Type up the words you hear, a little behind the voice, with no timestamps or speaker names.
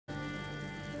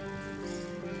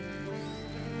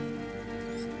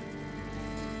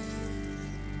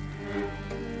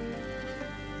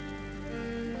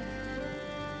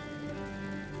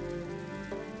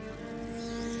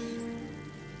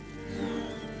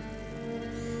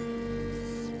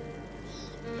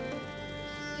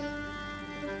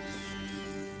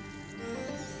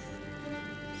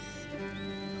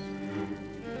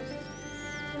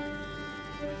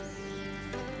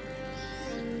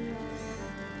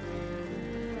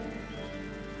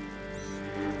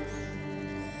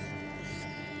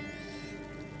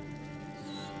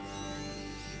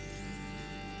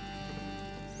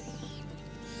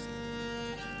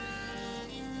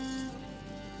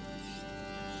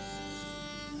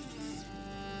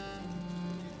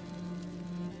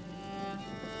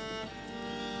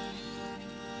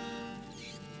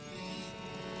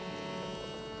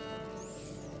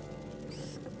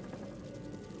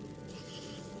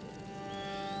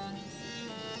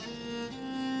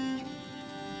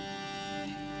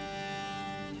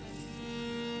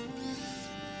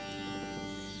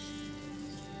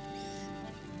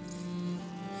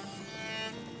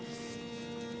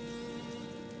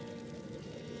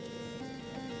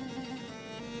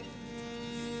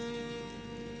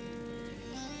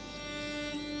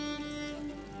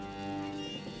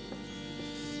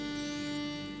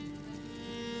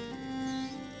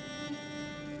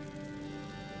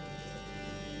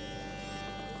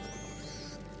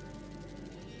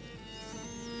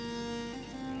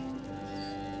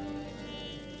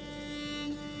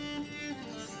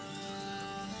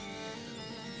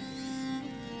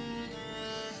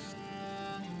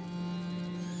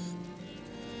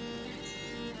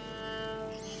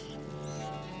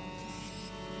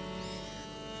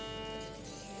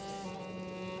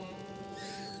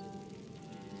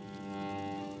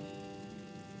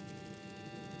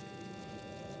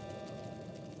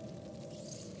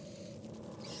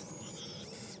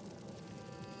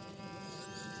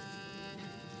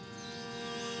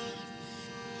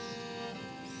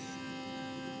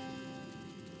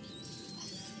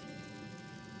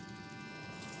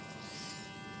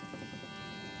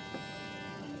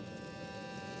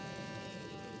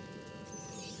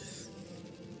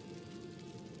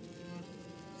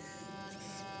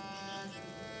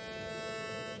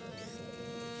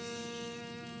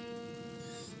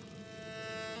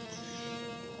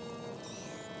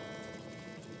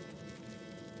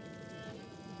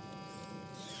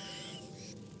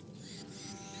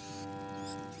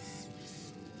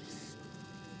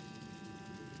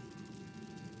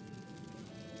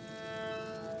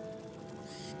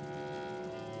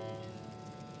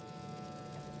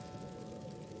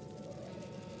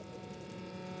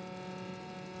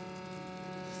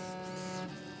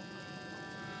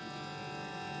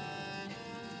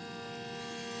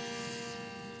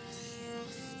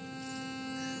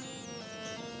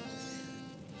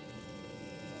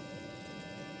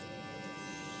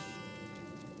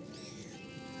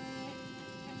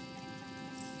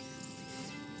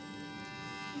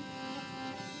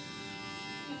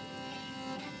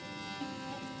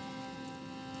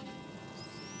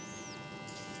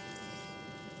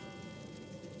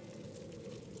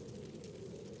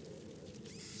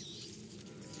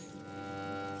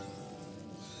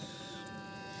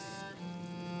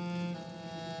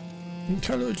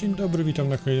Halo, dzień dobry, witam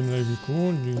na kolejnym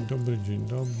live'iku. Dzień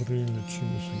dobry,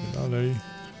 lecimy sobie dalej.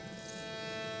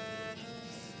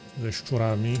 Ze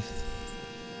szczurami.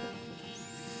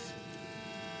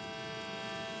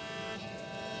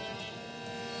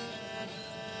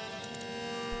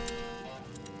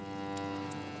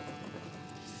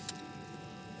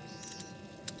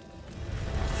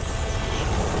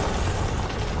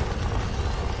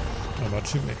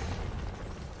 Zobaczymy.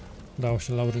 Udało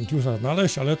się Laurentiusa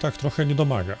znaleźć, ale tak trochę nie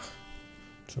domaga.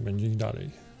 Trzeba będzie ich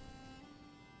dalej.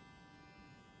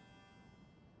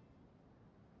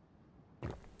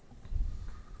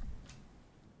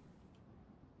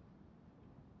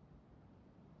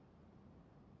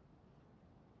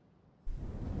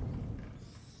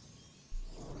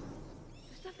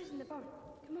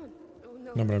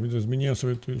 Dobra, widzę, zmieniłem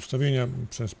sobie tu ustawienia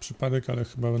przez przypadek, ale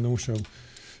chyba będę musiał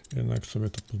jednak sobie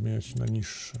to pozmieniać na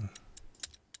niższe.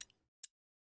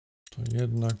 To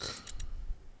jednak...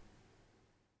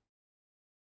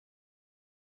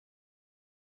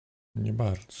 nie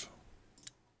bardzo.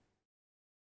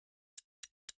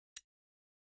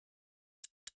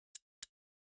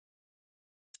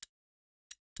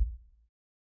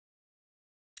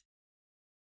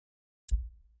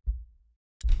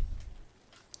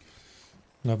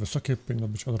 Na wysokie powinno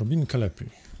być odrobinkę lepiej.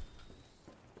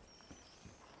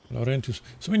 Laurentius...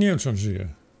 W sumie nie wiem, czy on żyje.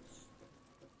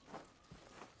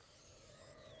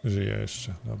 Żyje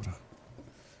jeszcze, dobra.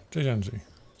 Cześć, Andrzej.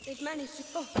 They've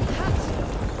managed to... Oh, the hats!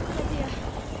 Good idea.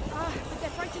 Ah, but they're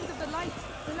frightened of the light,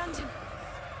 the lantern.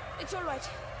 It's all right.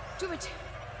 Do it.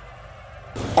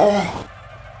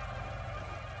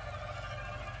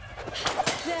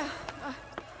 There.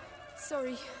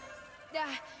 Sorry.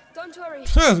 Don't worry.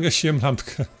 Zgasiłem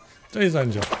lampkę. Cześć,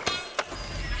 Andzio. That's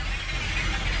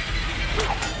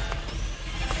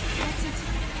it.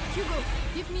 Hugo,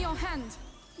 give me your hand.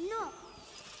 No.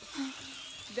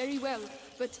 Very well,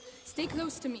 but stay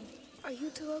close to me. Are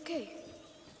you two okay?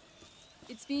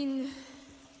 It's been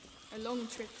a long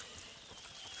trip.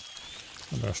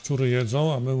 Dobra, szczury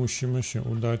jedzą, a my musimy się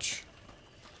udać...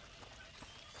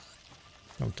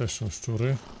 Tam też są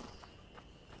szczury.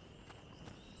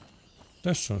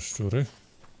 Też są szczury.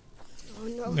 Oh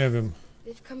no. Nie wiem.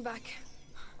 They've come back.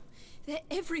 They're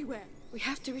everywhere. We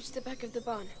have to reach the back of the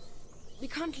barn. We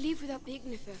can't leave without the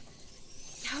ignifer.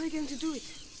 How are we going to do it?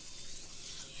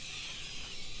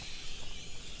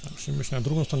 Musimy się na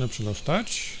drugą stronę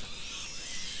przedostać.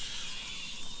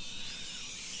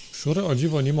 Szczury o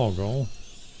dziwo nie mogą.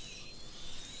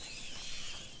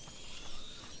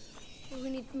 We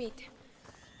need meat.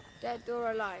 Dead or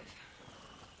alive.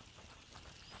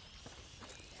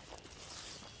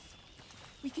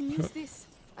 We can use this.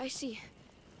 I see.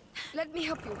 Let me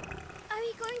help you. Are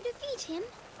we going to feed him?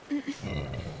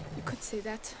 You could say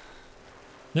that.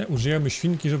 Nie, użyjemy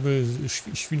świnki, żeby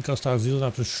świnka została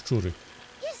zjedzona przez szczury.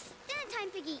 Yes, dinner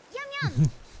time, Piggy. Yum yum.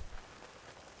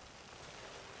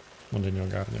 On nie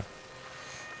ogarnia.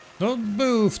 No,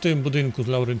 był w tym budynku z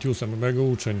Laurentiusem, jego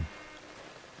uczeń.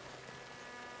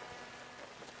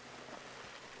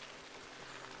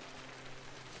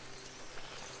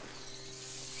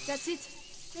 That's it.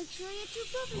 Make sure you're too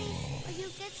bubbly, or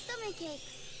you'll get stomachache.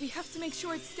 We have to make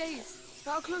sure it stays.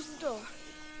 I'll close the door.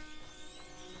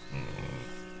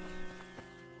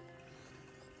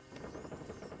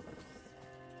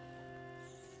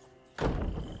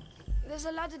 There's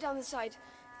a ladder down the side.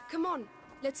 Come on.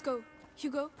 Let's go.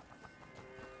 Hugo.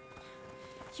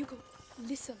 Hugo,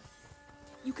 listen.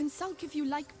 You can sulk if you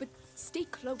like, but stay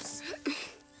close.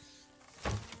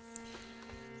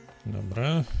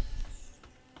 Dobra.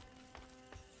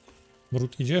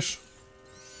 Brud, idziesz?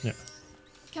 Nie.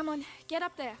 Come on, get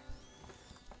up there.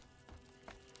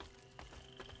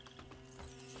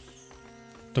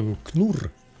 To był knur.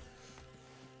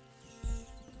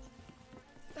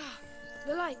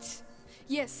 The lights.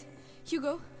 Yes.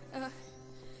 Hugo,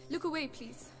 look away,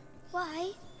 please.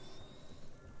 Why?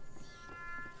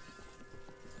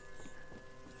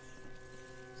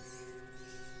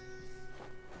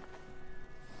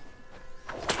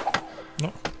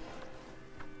 No.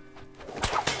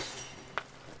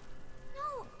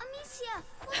 No, Amicia,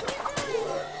 what are you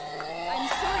doing? I'm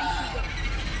sorry, Hugo.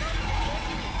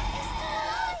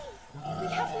 We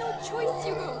have no choice,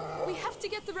 Hugo. We have to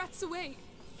get the rats away.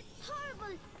 It's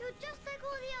horrible. You're just like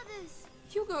all the others.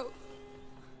 Hugo.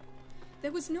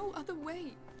 There was no other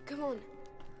way. Come on.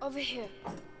 Over here.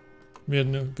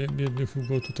 Biedny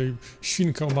Hugo, tutaj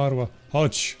świnka umarła.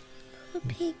 Chodź. A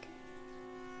pig.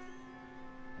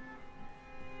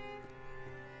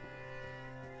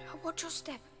 Watch your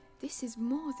step. This is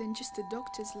more than just a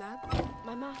doctor's lab.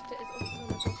 My master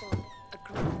is also a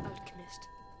great alchemist.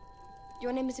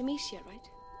 Your name is Amicia, right?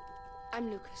 I'm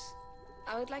Lucas.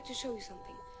 I would like to show you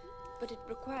something, but it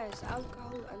requires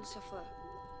alcohol and sulfur.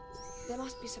 There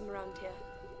must be some around here.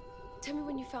 Tell me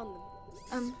when you found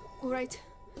them. All right.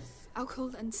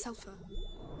 Alcohol and sulfur.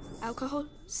 Alcohol,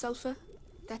 sulfur,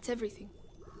 that's everything.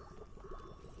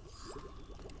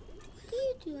 What are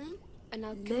you doing? An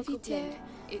alchemical blend.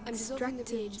 Leviter, I'm dissolving the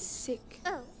extractum, reagents. sick.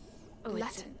 Oh, Oh,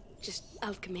 Latin. it's just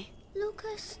alchemy.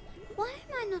 Lucas, why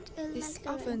am I not ill This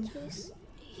like oven. Laurentius?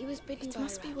 He was bitten It by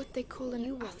must a be rat. what they call an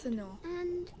athanor.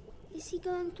 And is he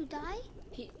going to die?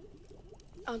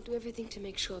 I'll do everything to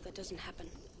make sure that doesn't happen.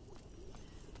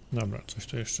 Dobra, coś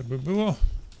tu jeszcze by było.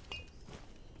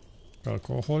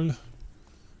 Alkohol.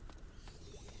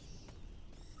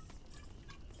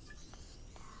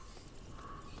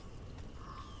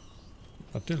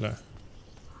 A tyle.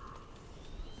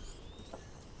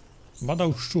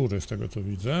 Badał szczury, z tego co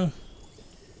widzę.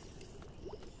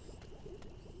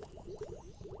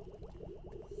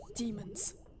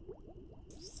 Demons.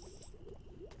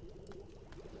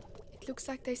 It looks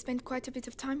like they spent quite a bit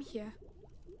of time here.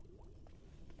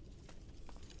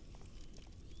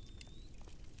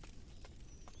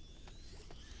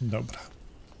 Dobra.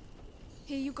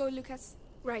 Here you go, Lucas.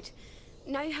 Right.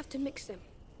 Now you have to mix them.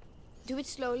 Do it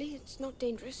slowly, it's not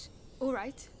dangerous. All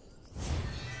right.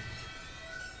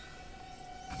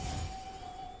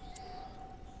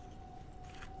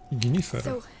 Ginifer.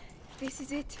 So, this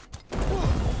is it.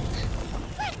 Oh,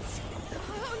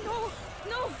 Oh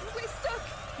no! No! We're stuck!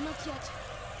 not yet.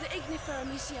 The ignifer,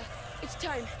 Amicia. It's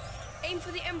time. Aim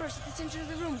for the embers at the center of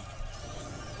the room.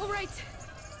 All right.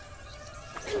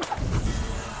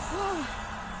 Whoa!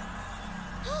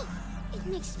 Oh, it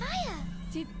makes fire.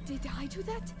 Did I do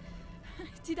that?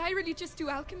 Did I really just do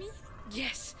alchemy?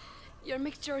 Yes, your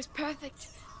mixture is perfect.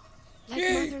 Like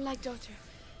Yay. mother, like daughter.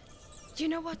 You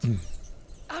know what?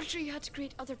 I'll show you how to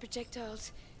create other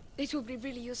projectiles. It will be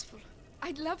really useful.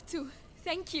 I'd love to.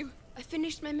 Thank you. I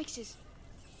finished my mixes.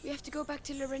 We have to go back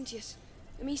to Laurentius.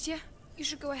 Amicia, you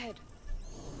should go ahead.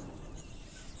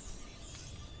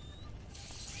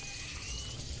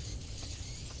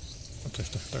 A coś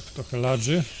tak trochę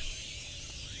ladży.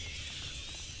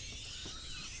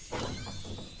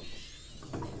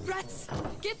 Rats!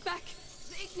 Get back!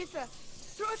 The ignifer!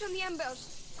 Throw it on the embers!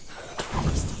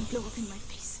 Please don't blow up in my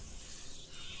face.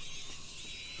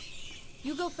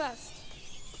 You go first.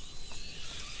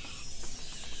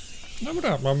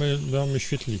 Dobra, mamy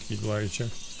świetliki, słuchajcie.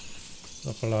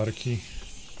 Zapalarki.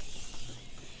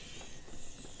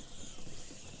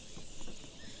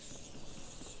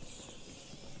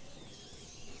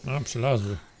 A,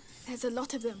 przylazły. There's a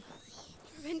lot of them.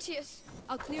 Laurentius!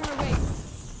 I'll clear a way.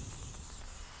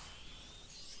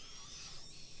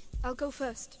 I'll go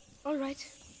first. All right.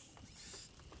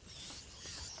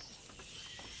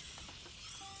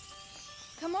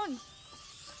 Come on.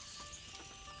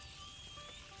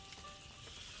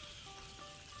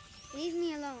 Leave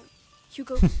me alone.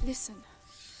 Hugo, listen.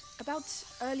 About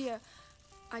earlier,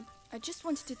 I just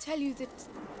wanted to tell you that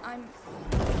I'm...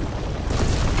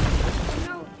 Oh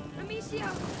no! Amicia!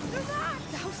 The rat!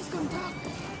 The house has gone dark.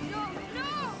 No!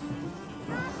 No!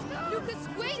 Rasta! Lucas,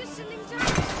 wait! Just sitting down!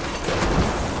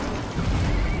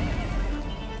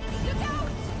 Look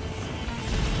out!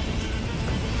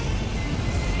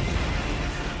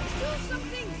 Do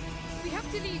something! We have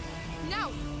to leave. Now!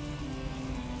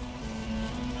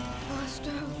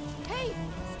 Rasta! Hey!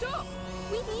 Stop!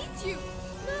 We need you!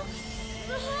 Look,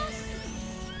 the horse.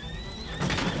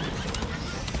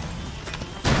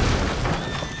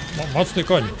 Mocny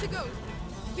koń. Time to go!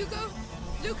 Hugo!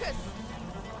 Lucas!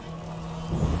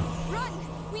 Run!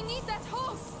 We need that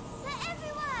horse! They're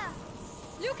everywhere.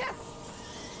 Lucas!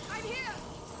 I'm here!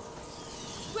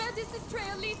 Where does this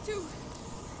trail lead to?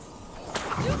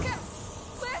 Lucas!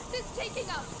 Where's this taking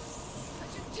us?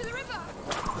 To the river!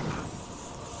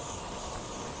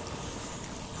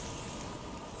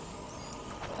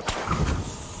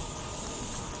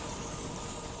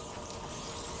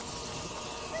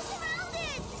 We're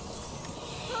surrounded.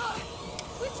 Ah,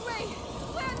 which way?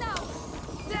 Where now?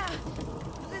 There!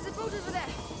 There's a boat over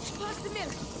there. Past the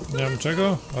mill. Nie wiem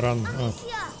czego? Ran. O.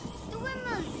 Amicia, the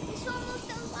windmill is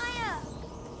almost on fire.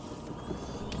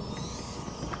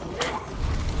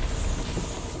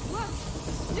 What?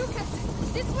 Lucas!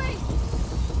 This way!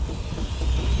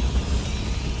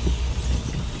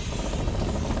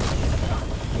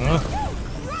 No.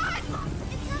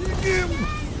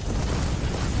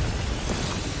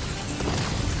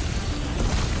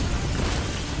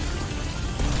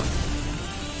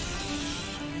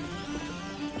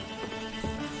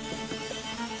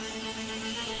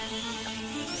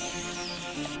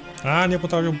 A, nie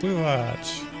potrafią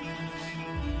pływać.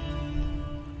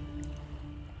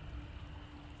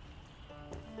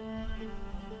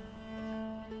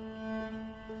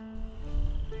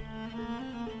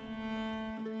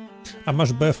 A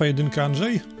masz BF-a 1,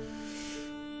 Andrzej?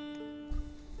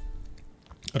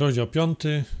 Rozdział 5.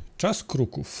 Czas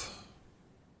kruków.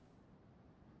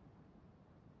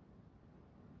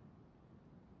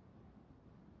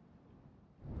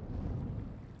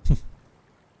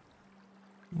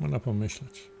 Można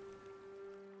pomyśleć.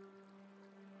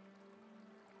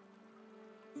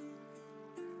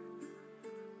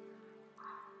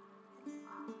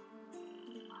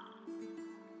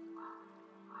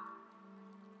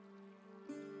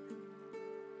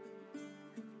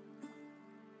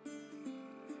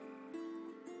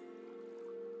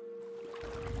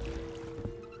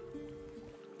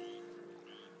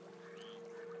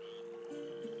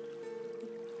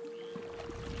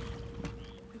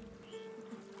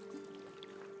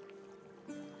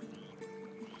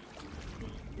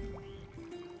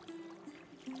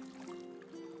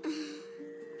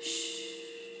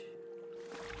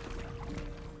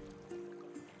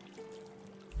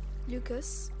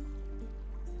 Lucas?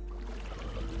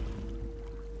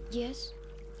 Yes?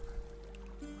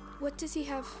 What does he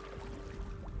have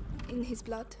in his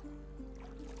blood?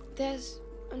 There's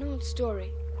an old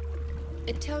story.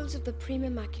 It tells of the Prima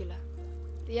Macula.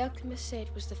 The alchemist said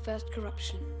it was the first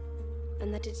corruption,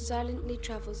 and that it silently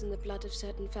travels in the blood of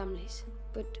certain families.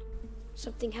 But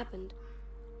something happened.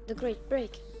 The Great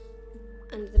Break.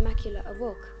 And the macula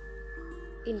awoke.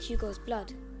 In Hugo's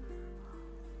blood.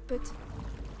 But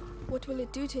what will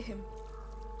it do to him?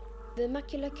 The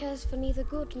macula cares for neither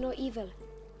good nor evil.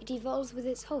 It evolves with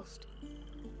its host.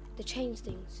 To change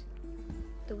things.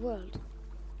 The world.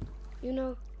 You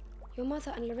know, your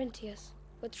mother and Laurentius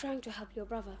were trying to help your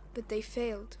brother. But they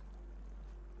failed.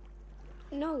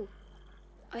 No.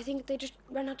 I think they just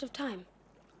ran out of time.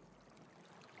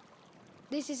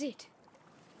 This is it.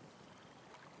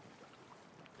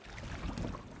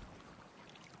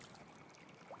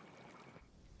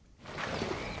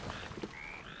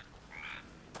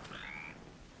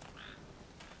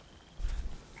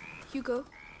 Hugo,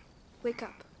 wake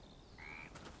up.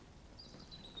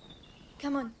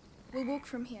 Come on, we'll walk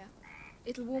from here.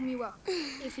 It'll warm you up.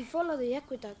 If we follow the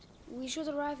aqueduct, we should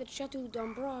arrive at Chateau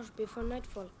d'Ambrage before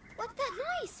nightfall. What's that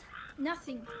noise?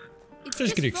 Nothing. It's Cześć,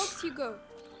 just Grix. frogs, Hugo.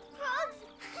 Frogs?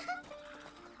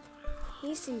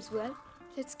 He seems well.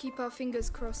 Let's keep our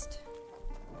fingers crossed.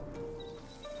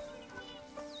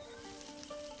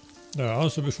 Dobra, on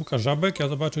sobie szuka żabek, ja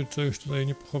zobaczę, czy już tutaj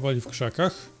nie pochowali w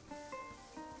krzakach.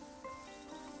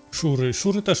 Szury.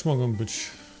 Szury też mogą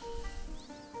być.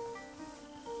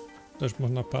 Też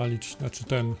można palić, znaczy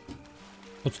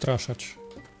odstraszać.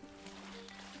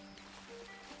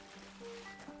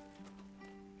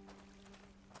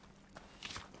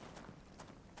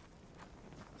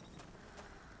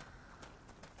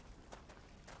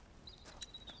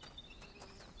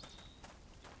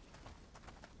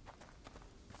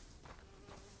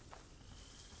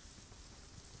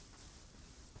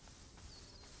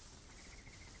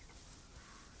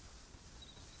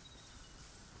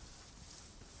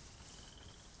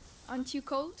 Aren't you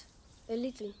cold? A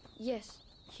little, yes.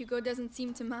 Hugo doesn't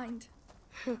seem to mind.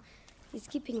 He's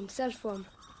keeping himself warm.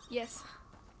 Yes.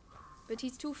 But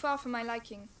he's too far for my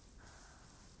liking.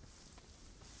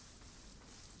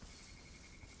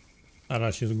 A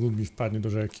raz się zgubi, wpadnie do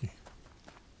rzeki.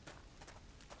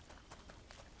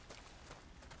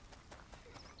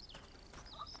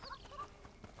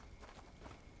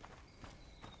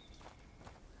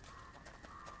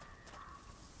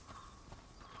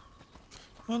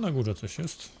 A na górze coś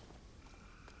jest.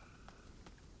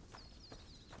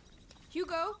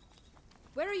 Hugo,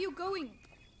 where are you going?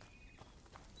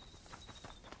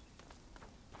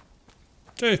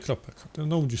 Cześć, Kropek. Ten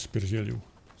znowu gdzieś spierdzielił.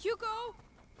 Hugo!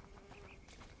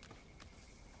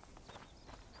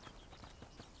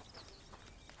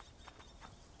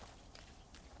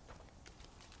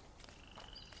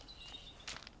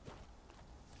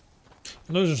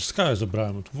 No, że skałę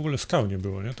zabrałem. Tu w ogóle skał nie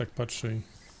było, nie? Tak patrzę i...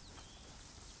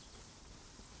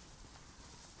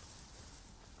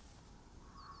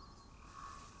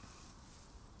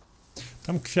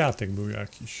 Tam kwiatek był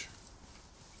jakiś.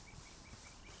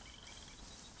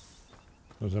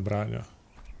 Do zebrania.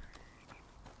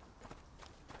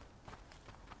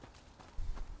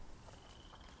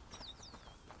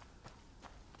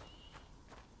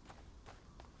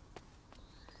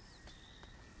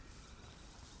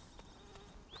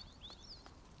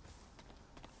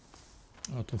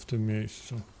 A to w tym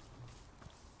miejscu.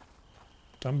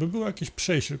 Tam by było jakieś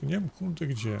przejście, nie wiem, kurde,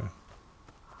 gdzie.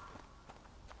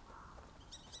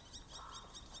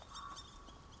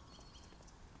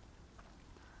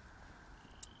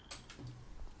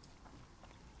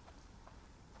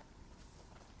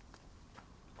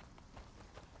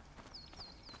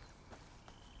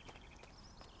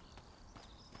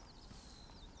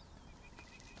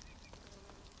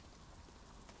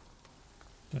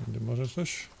 Tędy może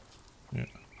coś? Nie.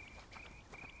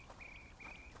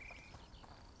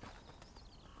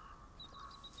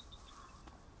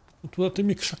 No tu za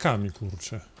tymi krzakami,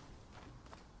 kurczę.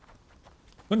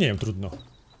 No nie wiem, trudno.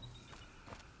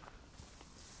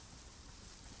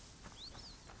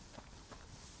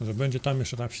 Że będzie tam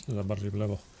jeszcze tam za bardziej w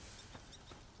lewo.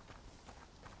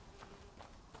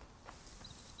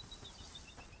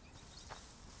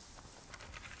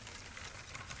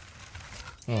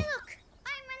 O. Look,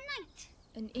 I'm a knight.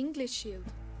 An English shield.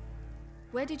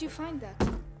 Where did you find that?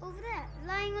 Over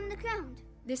there, lying on the ground.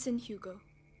 Listen, Hugo.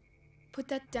 Put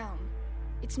that down.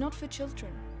 It's not for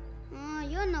children. Oh,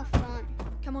 you're no fun.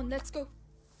 Come on, let's go.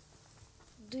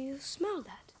 Do you smell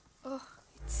that? Oh,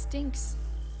 it stinks.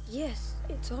 Yes,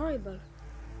 it's horrible.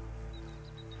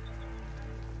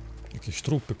 Jakieś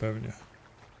trupy pewnie.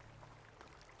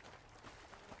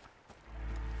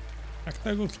 Jak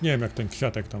tego, nie wiem jak ten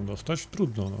kwiatek tam dostać,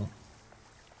 trudno no.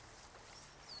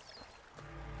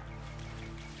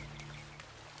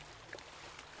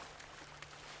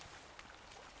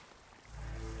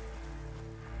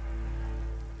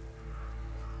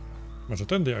 Może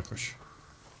tędy jakoś.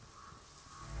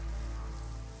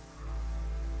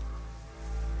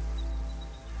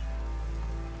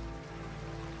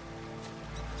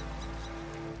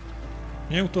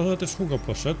 Nie wiem, to też Hugo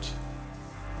poszedł.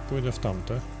 Pójdę w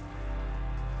tamte.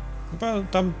 Chyba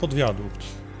tam pod wiadukt.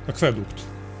 Akwedukt.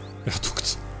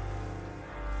 Wiadukt.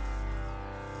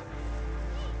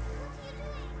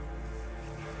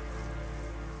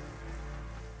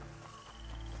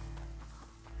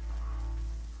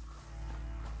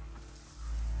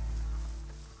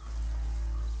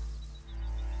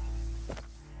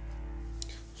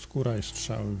 Skóra i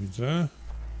strzały widzę.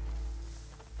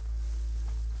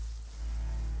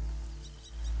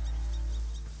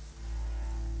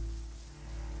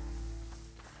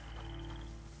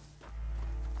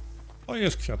 O,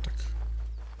 jest kwiatek.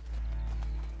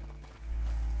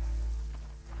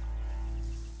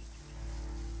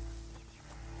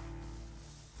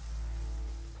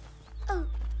 Oh,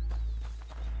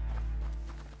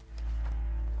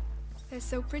 They're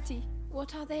so pretty.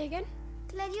 What are they again?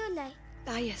 gladioli.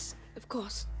 Ah, yes, of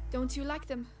course. Don't you like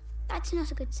them? That's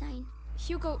not a good sign.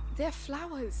 Hugo, they're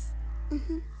flowers.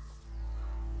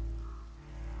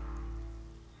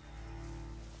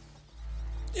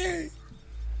 Jej.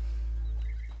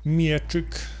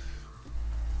 Mieczyk.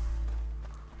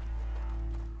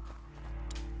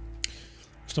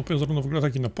 Występują zarówno w grach,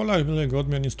 jak i na polach. Wiele jego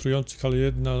odmian instruujących, ale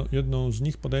jedną z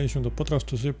nich podaje się do potraw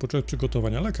stosuje podczas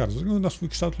przygotowania lekarstw. Ze względu na swój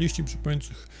kształt liści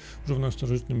przypominających używany w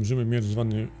starożytnym Rzymie miecz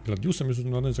zwany gladiusem jest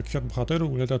uznany za kwiat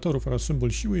bohaterów, gladiatorów oraz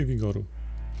symbol siły i wigoru.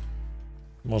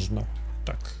 Można,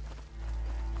 tak.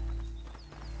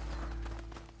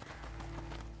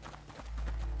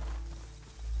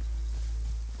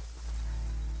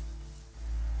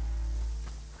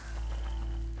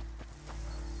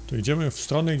 To idziemy w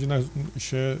stronę, gdzie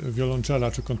się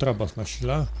wiolonczela czy kontrabas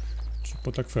nasila, czy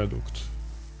pod akwedukt.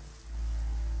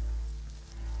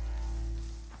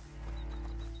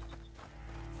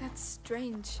 That's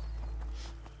strange.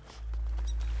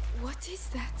 What is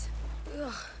that?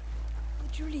 Ugh,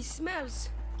 it really smells.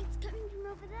 It's coming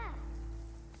from over there.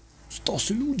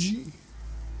 Stosy ludzi!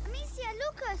 Amicia,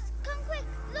 Lucas, come quick,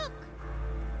 look.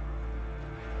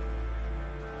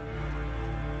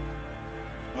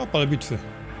 O, pole bitwy.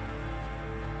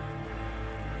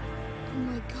 Oh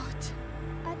my god.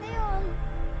 Are they all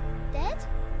dead?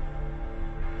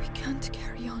 We can't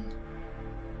carry on.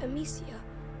 Amicia,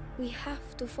 we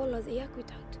have to follow the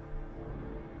aqueduct.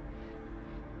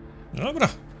 No dobra.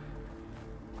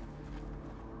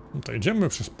 No to idziemy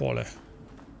przez pole.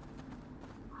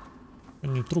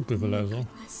 Nie trupy wylezą.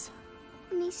 Goodness.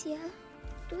 Amicia,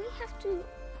 do we have to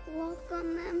walk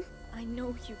on them? I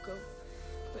know, Hugo,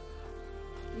 but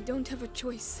we don't have a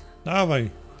choice. Dawaj,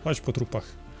 chodź po trupach.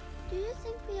 Do you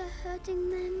think we are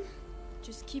hurting them?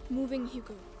 Just keep moving,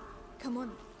 Hugo. Come on.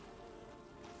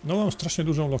 No mam strasznie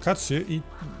dużą lokację i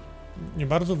nie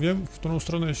bardzo wiem, w którą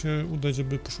stronę się udać,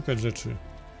 żeby poszukać rzeczy.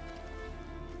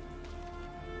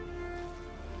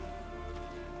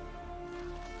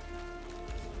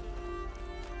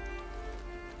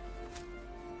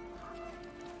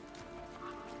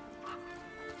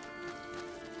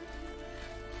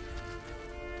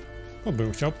 O,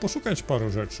 bym chciał poszukać paru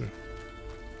rzeczy.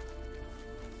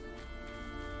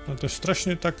 No też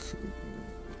strasznie tak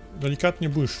delikatnie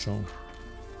błyszczą.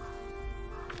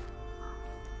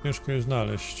 Ciężko je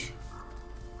znaleźć.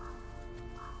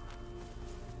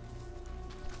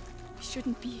 We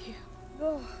shouldn't be here.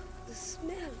 Oh, the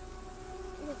smell.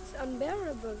 It's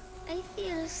unbearable. I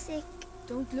feel sick.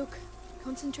 Don't look.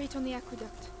 Concentrate on the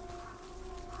aqueduct.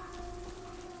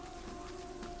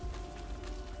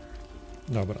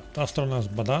 Dobra, ta strona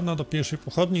zbadana, do pierwszej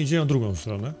pochodni idzie na drugą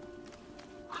stronę.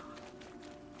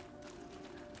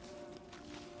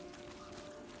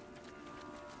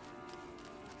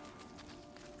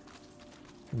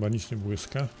 Chyba nic nie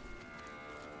błyska.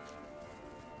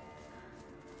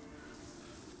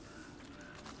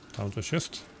 Tam coś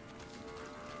jest.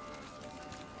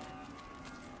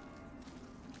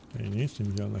 I nic,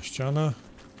 niewidzialna ściana.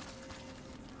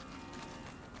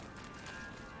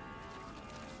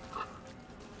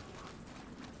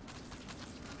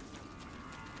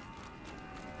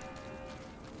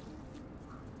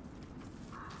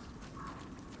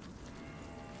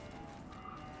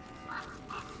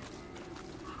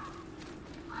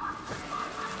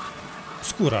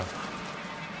 Skóra.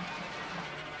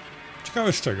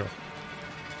 Ciekawe z czego.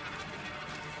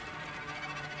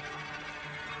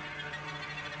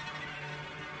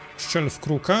 Szczel w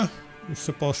kruka. Już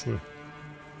se poszły.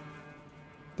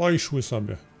 Poszły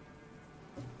sobie.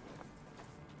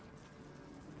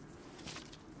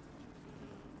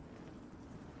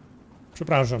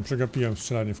 Przepraszam, przegapiłem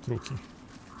strzelanie w kruki.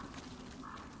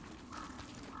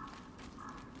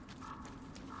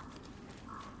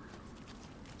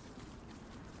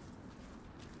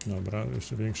 Dobra,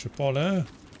 jeszcze większe pole.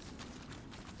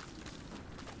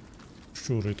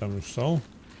 Szczury tam już są.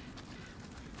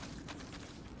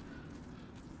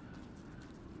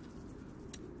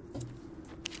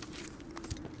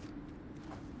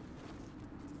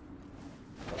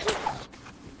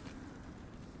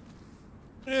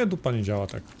 Nie, dupa nie działa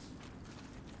tak.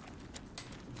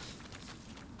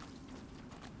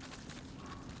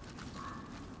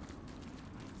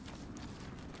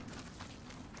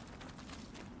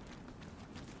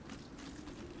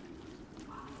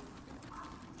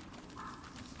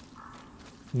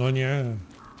 No nie.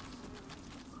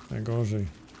 Najgorzej.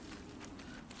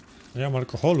 Ja mam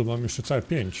alkoholu, mam jeszcze całe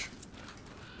 5.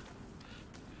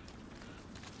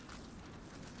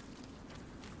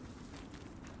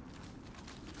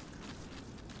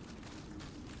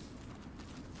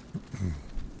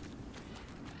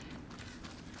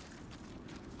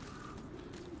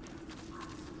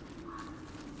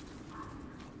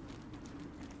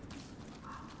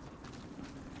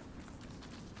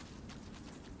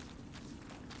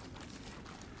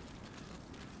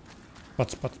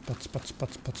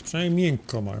 Pac. Przynajmniej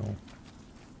miękko mają.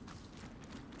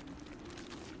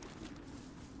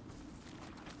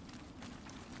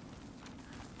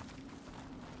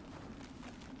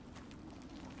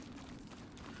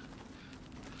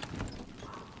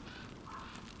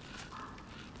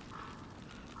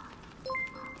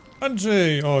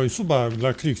 Andrzej! Oj, suba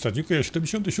dla Kriksa. Dziękuję.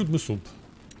 77 sub.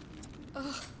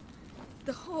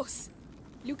 The horse.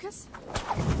 Lucas?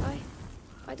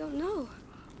 I don't know.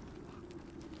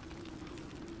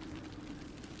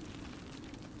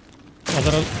 A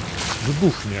zaraz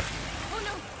wybuchnie. Oh no!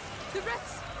 The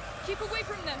rats! Keep away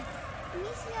from them!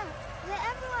 Amicia, they're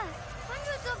everywhere.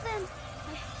 Hundreds of them.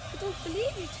 I don't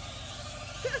believe it.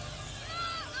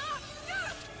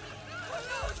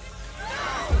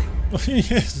 No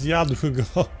nie, zjadł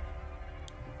go.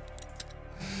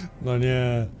 No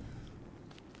nie.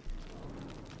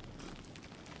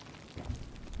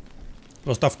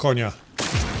 Zostaw konia.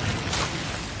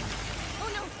 Oh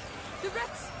no! The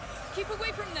rats! Keep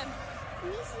away from them!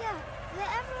 Amicia,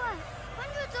 they're everywhere.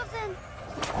 Hundreds of them.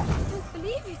 I don't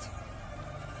believe it.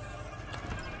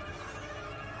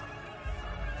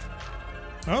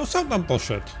 A on sam tam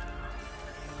poszedł.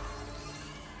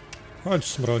 Chodź,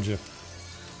 smrodzie.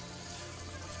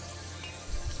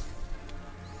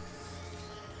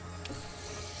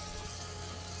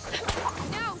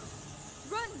 Now!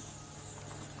 Run!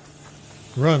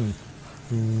 Run.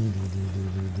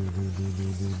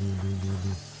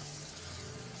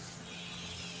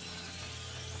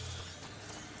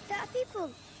 There are people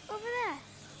over there.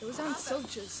 Those aren't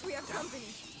soldiers. We have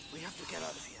company. We have to get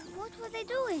out of here. What were they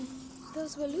doing?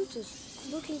 Those were looters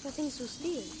looking for things to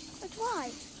steal. But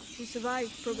why? We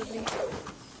survived, probably.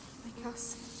 Like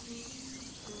us.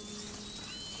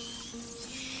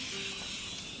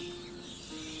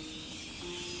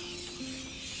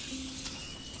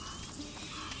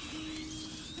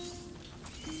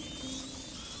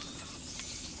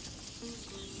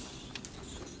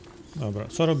 Dobra,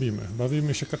 co robimy?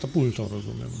 Bawimy się katapultą,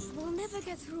 rozumiem. We'll never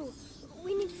get through.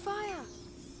 We need fire.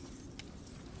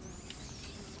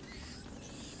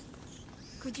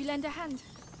 Could you lend a hand?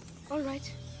 All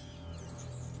right.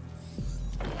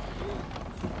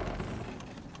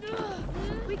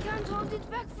 We can't hold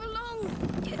it back for long.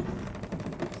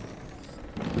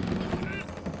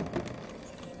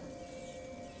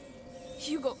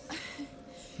 Hugo,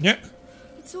 Nie!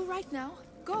 it's all right now.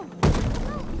 Go.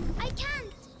 No, I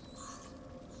can't.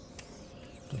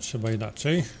 To trzeba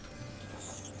inaczej.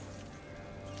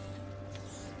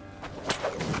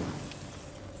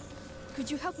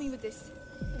 Could you help me with this?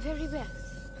 Very well.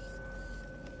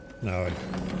 Dawaj.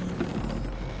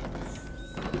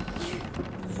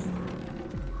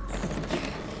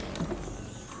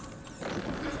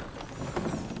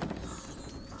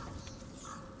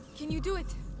 Can you do it?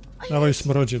 Dawaj,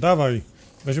 smrodzie, dawaj.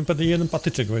 Weźmy pewnie jeden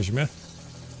patyczek weźmie.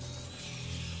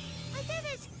 I did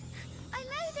it! I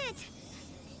made it!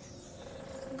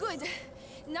 Good.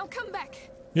 Now come back.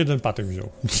 Jeden patyk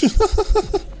wziął.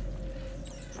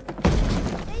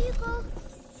 There you go.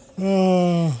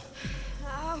 O,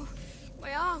 Ow,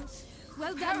 my arms.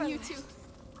 Well done, you two.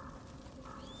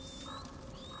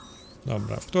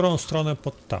 dobra, w którą stronę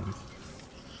pod tam?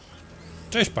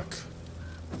 Cześć, Pak.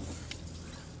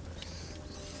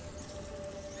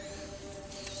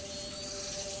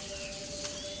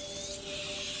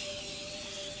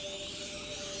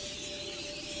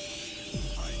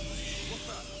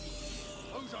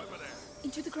 Who's over there?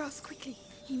 Into the grass quickly.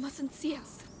 He mustn't see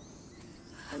us.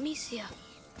 Amicia,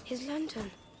 his lantern.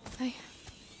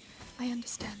 I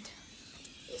understand.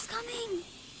 He's coming.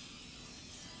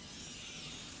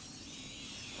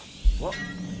 What?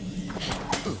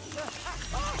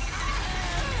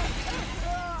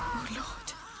 Oh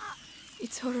Lord.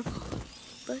 It's horrible.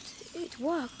 But it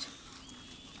worked.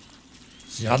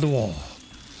 Zjadło.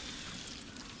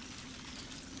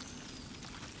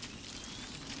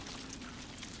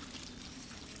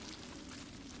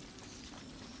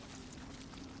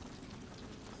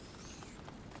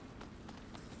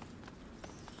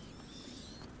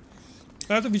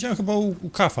 Ale to widziałem chyba u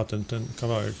Kafa ten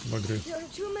kawałek chyba gry. There are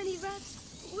too many rats.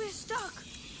 We're stuck.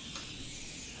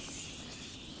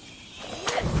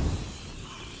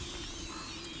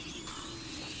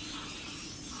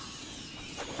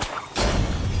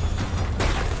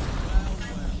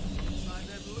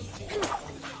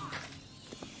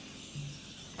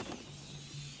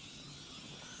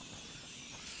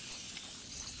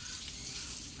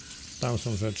 Tam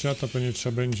są rzeczy, a to pewnie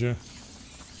trzeba będzie...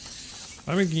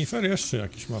 Mamy gnifer jeszcze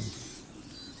jakiś mam.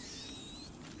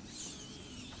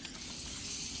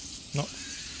 No.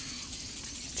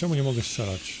 Czemu nie mogę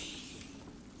strzelać?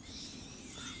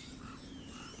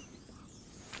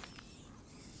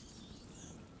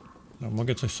 No,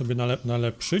 mogę coś sobie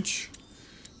nalepszyć.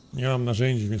 Nie mam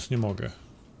narzędzi, więc nie mogę.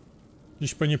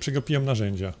 Dziś pewnie przegapiłem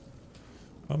narzędzia.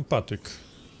 Mam patyk.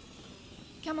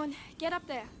 Come on, get up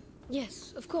there.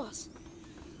 Yes, of course.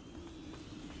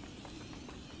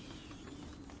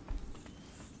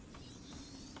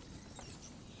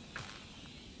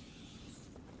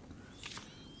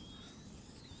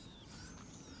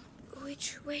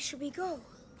 Which way should we go?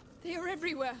 They are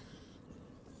everywhere.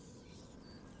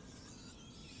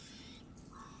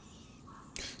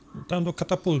 Tam do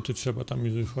katapulty trzeba, tam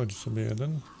mi wchodzi sobie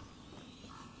jeden.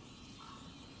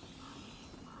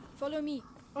 Follow me.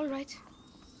 All right.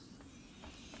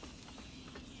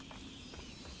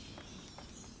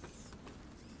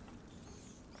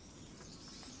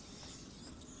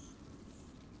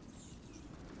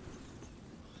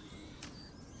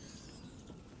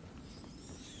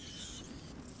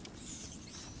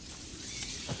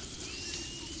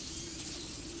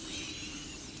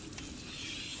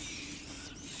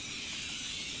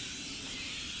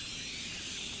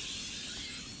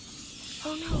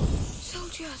 Oh no,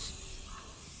 soldiers!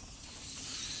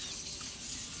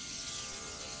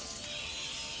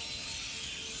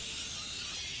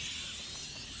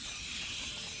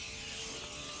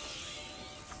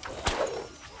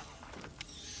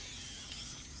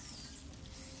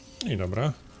 I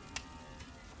dobra.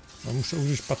 No, muszę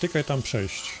użyć patyka i tam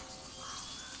przejść.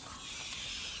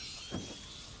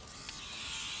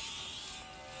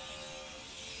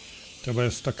 To chyba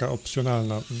jest taka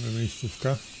opcjonalna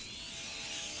miejscówka.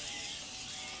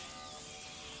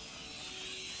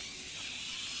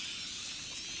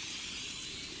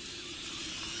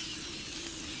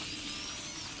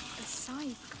 A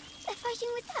scythe. They're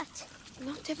fighting with that.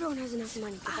 Not everyone has enough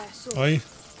money to buy a sword. Oj,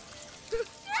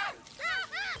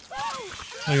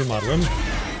 no i umarłem.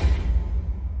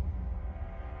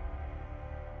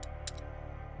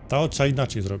 To trzeba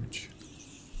inaczej zrobić.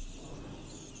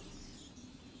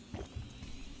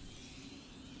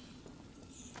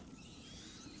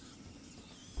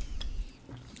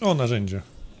 O, narzędzie.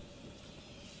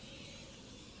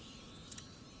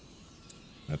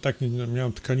 Ja tak nie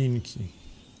miałem tkaninki.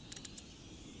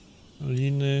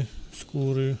 Liny,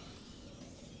 skóry.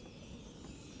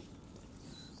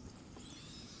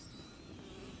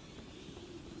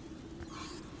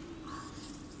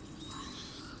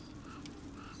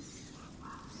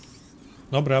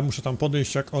 Dobra, muszę tam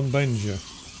podejść jak on będzie.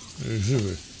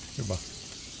 żyły, chyba.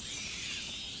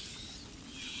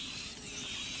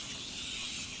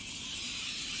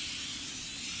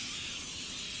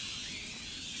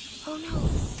 Oh no,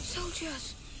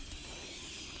 soldiers!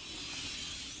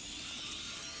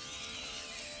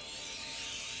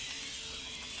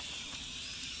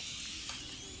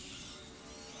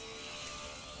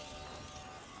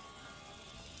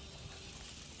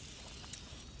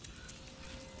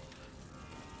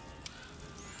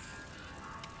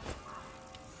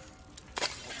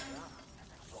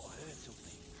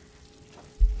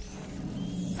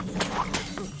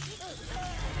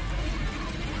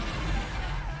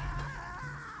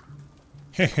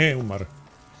 Hehe, umarł.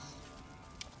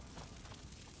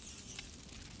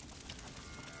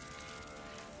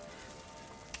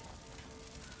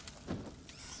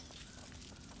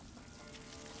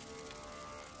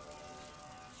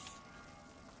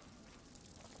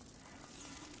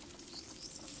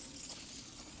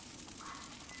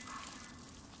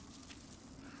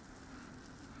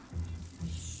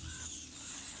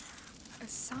 A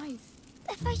scythe.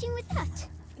 They're fighting with that.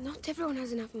 Not everyone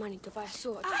has enough money to buy a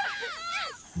sword.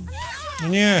 No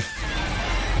nie!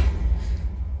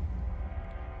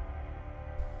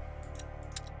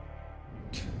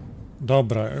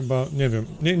 Dobra, chyba nie wiem.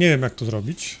 Nie wiem jak to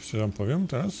zrobić, szczerze wam powiem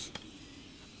teraz.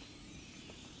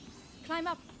 Climb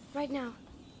up. Right now.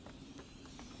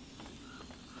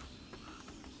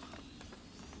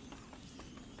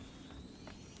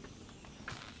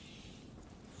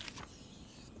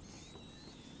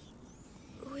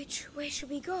 Which way should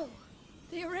we go?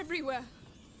 They are everywhere.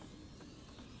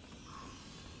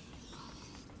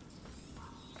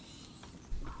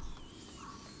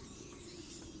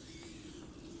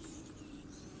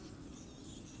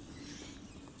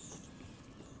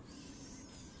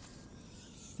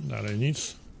 Dalej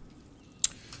nic.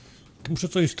 Muszę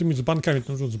coś z tymi dzbankami,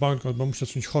 to z dzbanką, bo muszę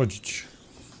coś chodzić.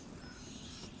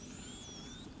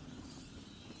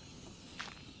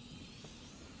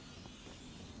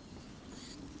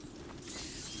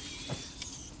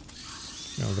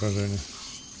 Mam wrażenie.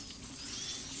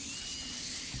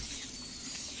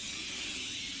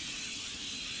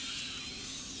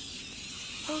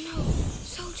 Oh no,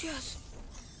 soldiers!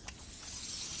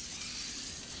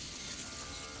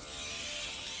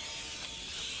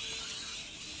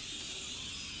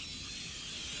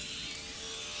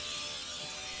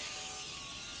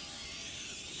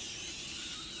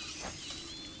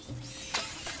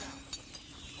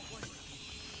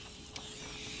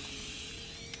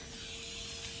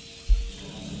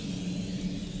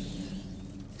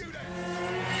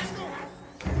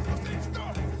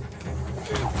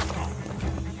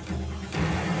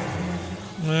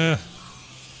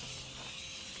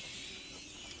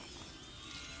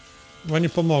 Chyba nie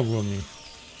pomogło mi.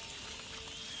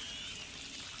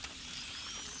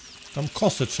 Tam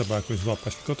kosę trzeba jakoś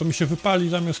złapać, tylko to mi się wypali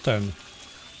zamiast ten.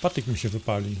 Patyk mi się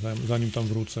wypali, zanim tam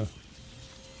wrócę.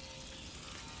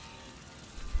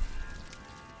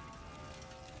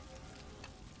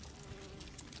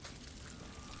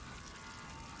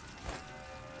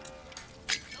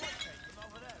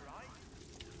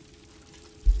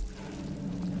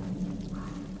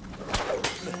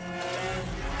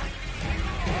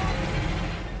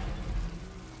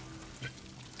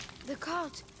 The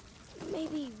cart.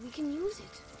 Maybe we can use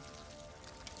it.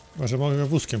 Może mogę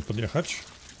wózkiem podjechać?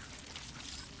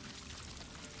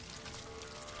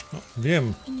 No,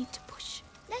 wiem. We need to push.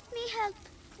 Let me help.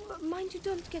 Mind you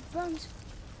don't get burned.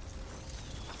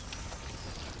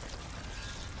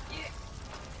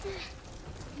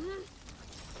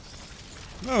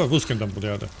 No, wózkiem tam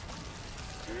podjadę.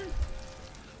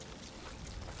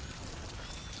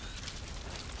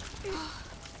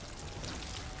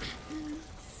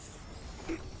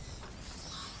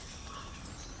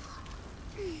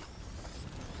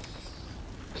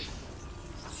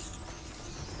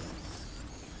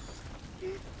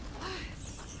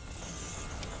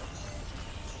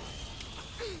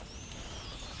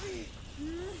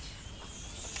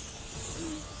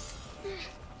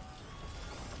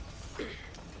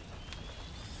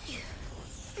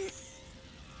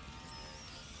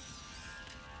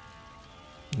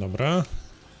 Dobra.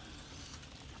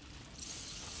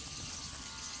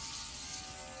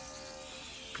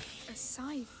 A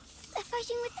scythe. They're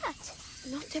fighting with that.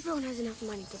 Not everyone has enough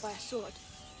money to buy a sword.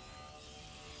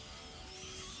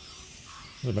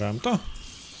 Zebrałem to.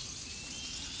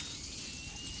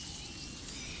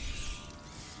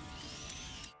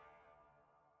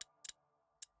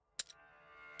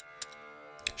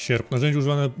 Sierp. Narzędzie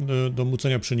używane do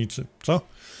mucenia pszenicy. Co?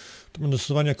 To będę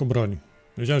stosowane jako broń.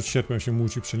 Wiedziałem, że sierpem się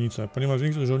muci pszenica, ponieważ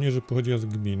większość żołnierzy pochodzi z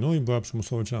gminu i była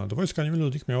przymusowo uczona do wojska,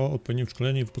 niewielu z nich miało odpowiednie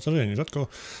szkolenie i wyposażenie. Rzadko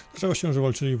zdarzało się, że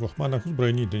walczyli w ochmanach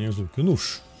uzbrojeni jedynie z łuku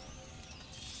nóż.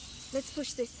 Let's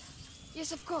push this.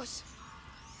 Yes, of course.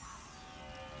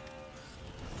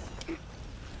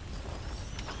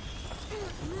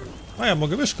 A ja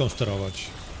mogę myszką sterować.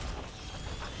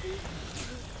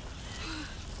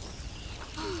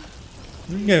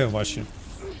 Nie wiem właśnie.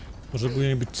 Może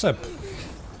powinien być cep.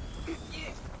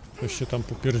 Coś się tam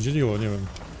popierdzieliło, nie wiem.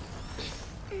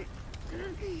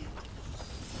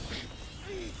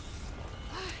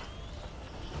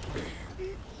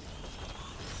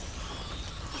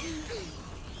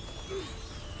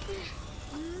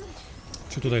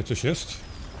 Czy tutaj coś jest?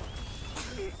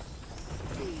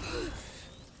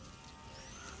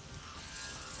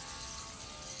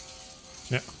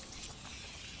 Nie.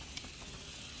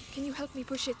 Can you help me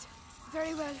push it?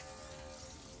 Very well.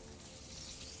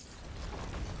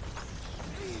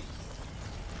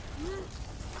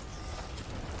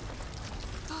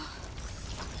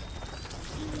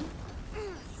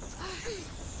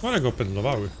 Ale go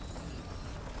pendlowały.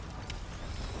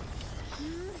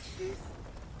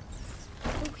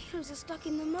 The wheels are stuck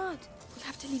in the mud. We'll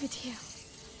have to leave it here.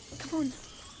 Come on.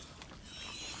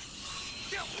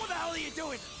 What the hell are you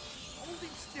doing? Hold him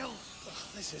still.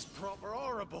 This is proper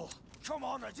horrible. Come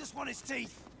on, I just want his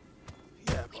teeth.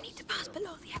 Yeah, We need to pass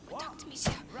below the aqueduct,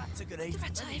 monsieur. rats are gonna The eat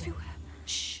rats them are anyway. everywhere.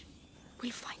 Shh.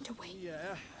 We'll find a way.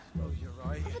 Yeah, oh, you're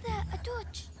right. Over there, a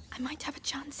torch. I might have a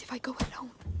chance if I go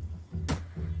alone.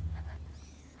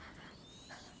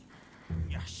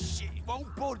 Yeah, shit, it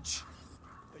won't budge.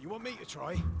 You want me to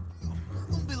try?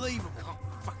 Unbelievable.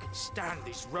 Can't fucking stand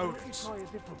these rodents. Try a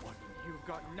different one. You've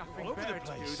got nothing All over better the to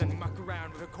do place. than muck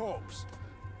around with a corpse.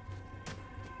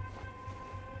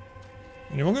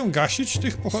 Nie mogę gasić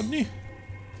tych pochodni?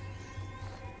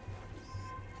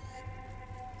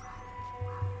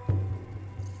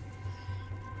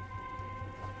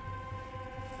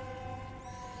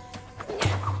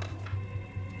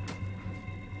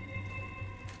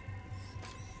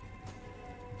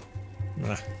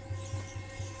 Nie.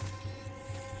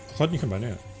 Pochodni chyba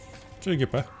nie. Czyli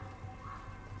GP.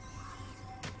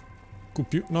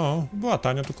 Kupił? No, była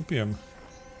tania, to kupiłem.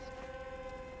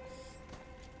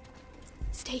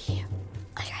 Stay here.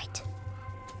 All right.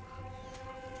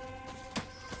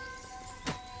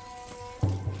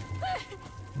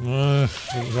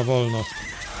 Za wolno.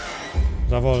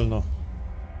 Za wolno.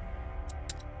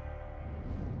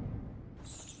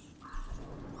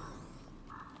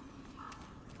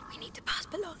 We need to pass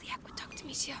below the aqueduct,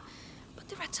 monsieur. But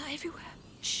the rats are everywhere.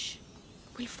 Shh.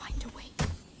 We'll find a way.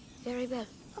 Very well.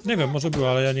 Nie wiem, może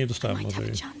była, ale ja nie I dostałem might może have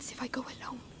a jej. chance if I go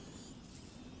alone.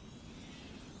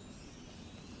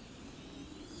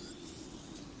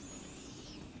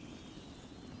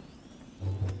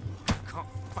 Can't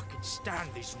fucking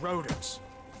stand these rodents.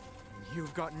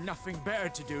 You've got nothing better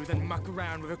to do than muck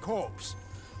around with a corpse.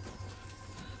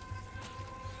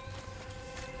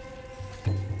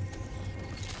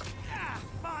 Ah,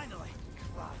 finally.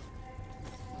 Come on.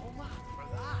 Hold on for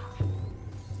that.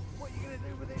 What are you gonna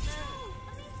do with it now?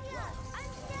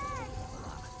 I'm scared.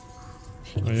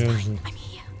 O It's Jezu. fine. I'm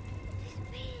here.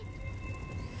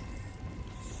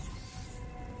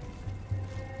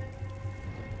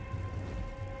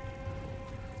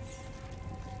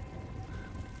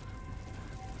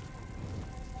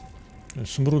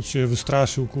 Smród się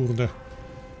wystraszył, kurde.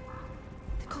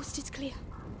 The coast is clear.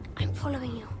 I'm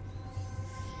following you.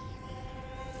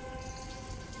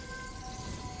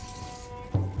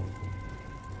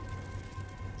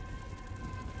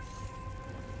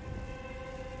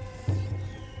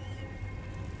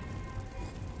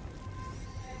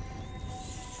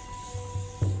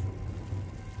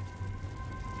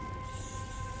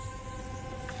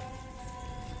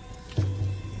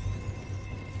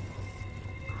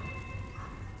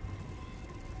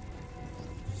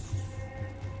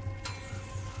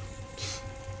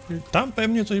 Tam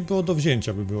pewnie coś było do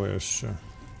wzięcia by było jeszcze.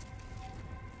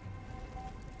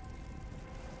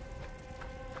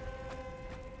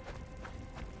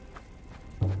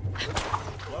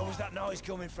 Where was that noise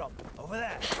coming from? Over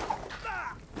there.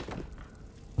 Ah!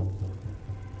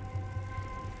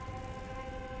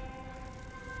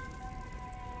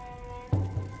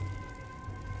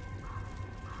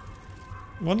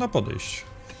 Można podejść.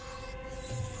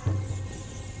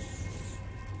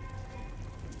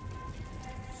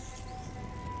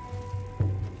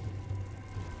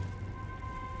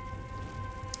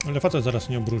 Ale facet zaraz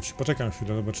nie obróci. Poczekam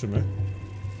chwilę, zobaczymy.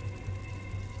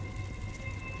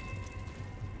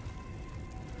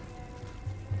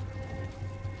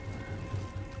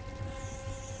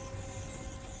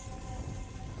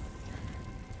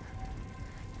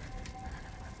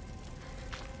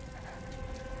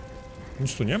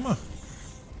 Nic tu nie ma?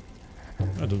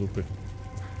 A do dupy.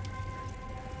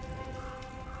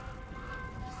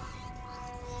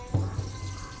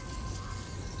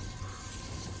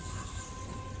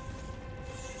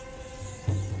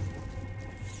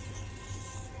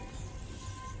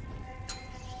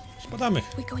 Spadamy.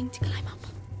 We're going to climb up.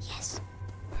 Yes.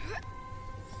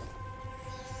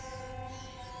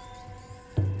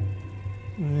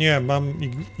 Nie, mam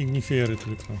ignifiery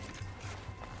tylko.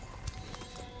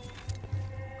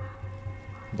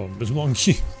 Bomby z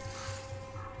mąki.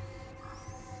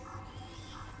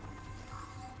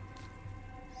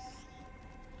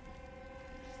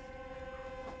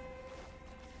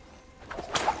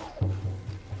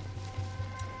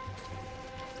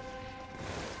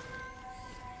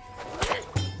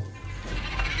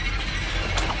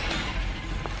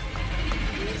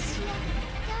 Amicia,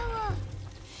 Tower.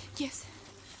 Yes,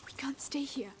 we can't stay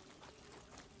here.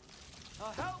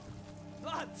 Help!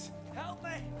 Lads, help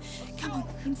me! Come on,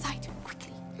 inside,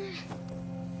 quickly.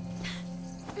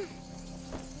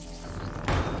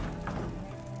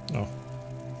 O,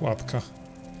 łapka.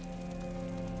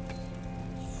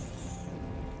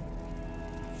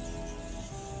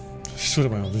 Szczury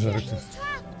mają wyżerkę. He's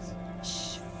trapped.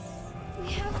 Shh. We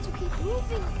have to keep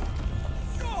moving.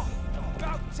 Oh,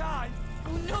 about time!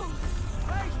 Oh no!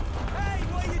 Hey! Hey,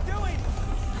 what are you doing?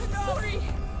 No! Sorry!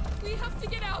 We have to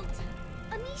get out!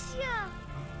 Amicia.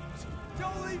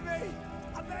 Don't leave me!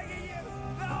 I'm begging you!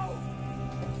 No!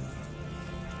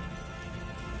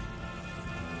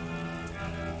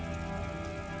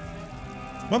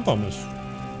 Mam pomysł.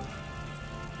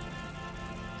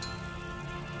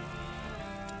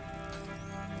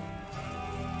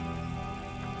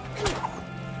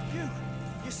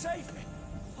 You saved me!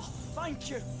 Oh, thank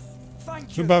you!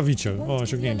 Thank you! Wybawicie. Won't O, be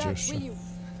osiągnięcie allowed, jeszcze. will you?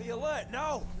 The alert!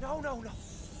 No! No, no, no!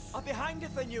 I'll be hanged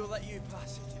if I knew let you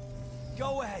pass it.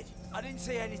 Go ahead. I didn't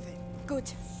say anything.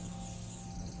 Good.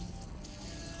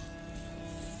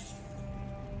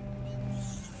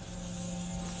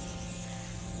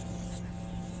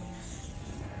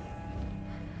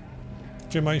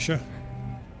 Trzymaj się.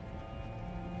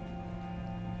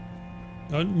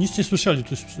 No, nic nie słyszeli,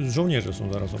 tu żołnierze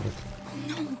są zaraz obok.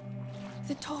 No!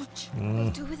 The torch!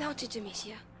 I'll do without it,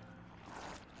 Amicia.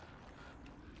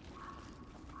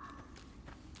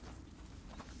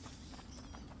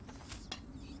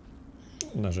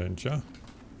 Narzędzia.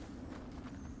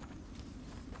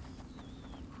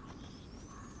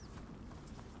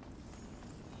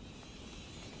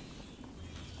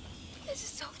 There's a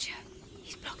soldier.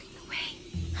 He's blocking the way.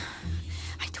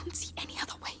 I don't see any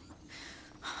other way.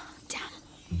 Damn.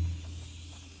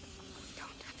 We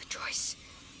don't have a choice.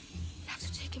 We'll have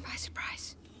to take him by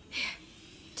surprise. Here,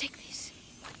 take these.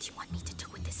 What do you want me to do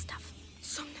with this stuff?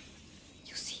 Some them.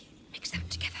 You see, mix them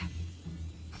together.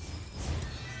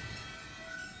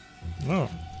 No,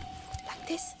 Like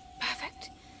this?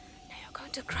 Perfect. Now you're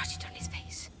going to crush it on his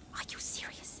face. Are you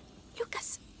serious?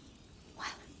 Lucas? Well,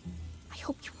 I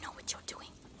hope you know what you're doing.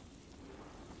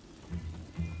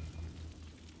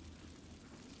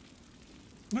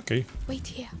 okej. Wait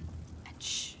here. And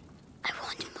shh. I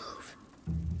want to move.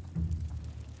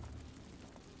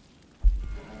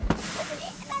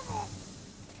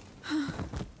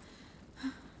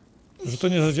 Że to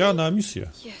nie zadziała na misję.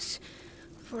 Yes,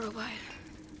 for a while.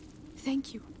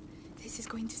 Thank you. This is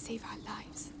going to save our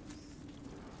lives.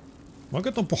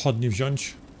 Mogę tą pochodnię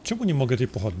wziąć? Czemu nie mogę tej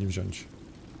pochodni wziąć?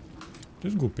 To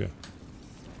jest głupie.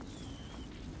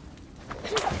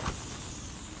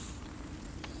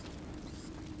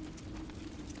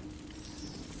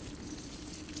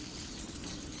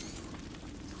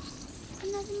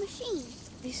 Another machine.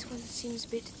 This one seems a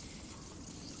bit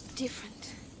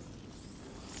different.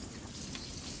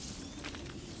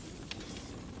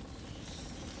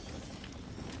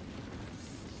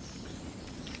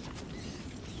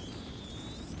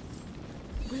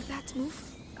 Will that move?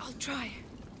 I'll try.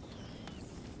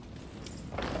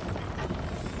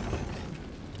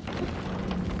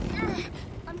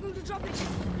 I'm going to drop it.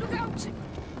 Look out!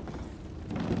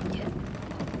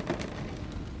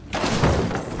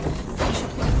 I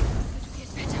should be able to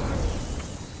get better.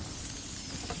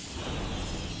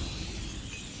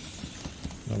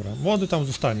 Dobra, młody tam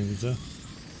zostanie, widzę.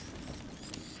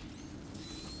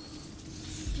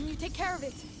 Can you take care of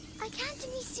it? I can't,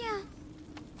 Amicia.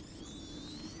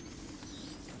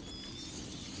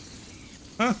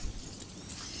 A,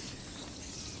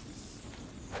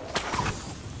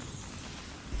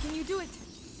 Can you do it?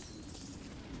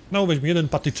 no weźmy jeden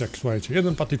patyczek, słuchajcie,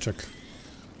 jeden patyczek.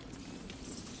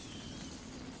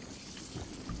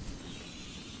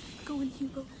 Go on,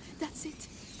 Hugo. That's it.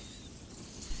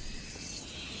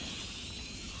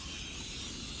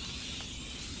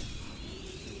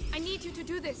 need you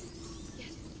to do this. Yes.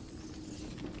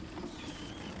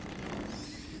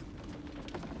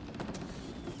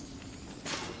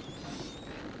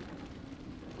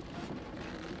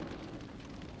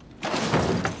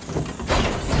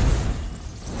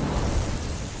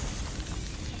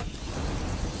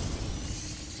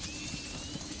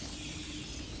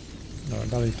 Dobra,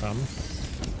 dalej tam.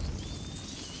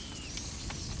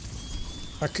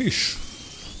 A kysz.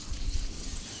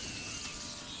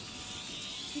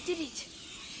 We did it.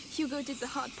 Hugo did the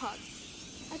hard part.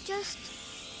 I just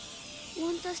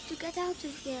want us to get out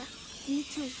of here. Me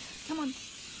too. Come on,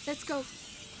 let's go. Are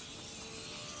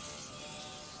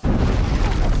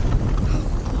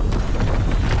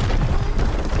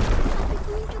we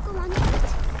going to go under it?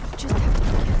 Just have to be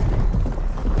careful.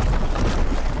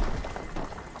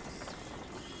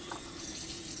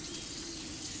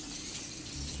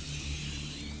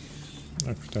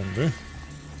 Tak, tędy.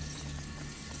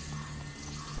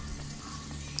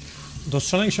 Do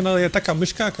strzelania się nadaje taka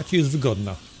myszka, jaka ci jest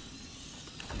wygodna.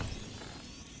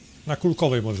 Na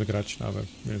kulkowej może grać nawet,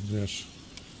 więc wiesz.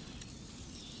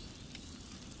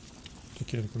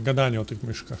 Takie tylko gadanie o tych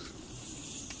myszkach.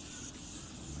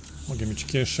 Mogę mieć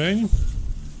kieszeń.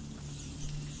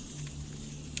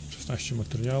 16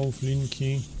 materiałów,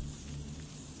 linki.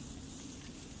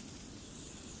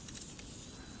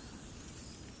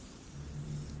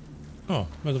 O,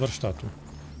 bez warsztatu.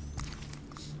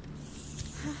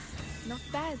 Not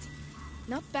bad.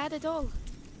 Not bad at all.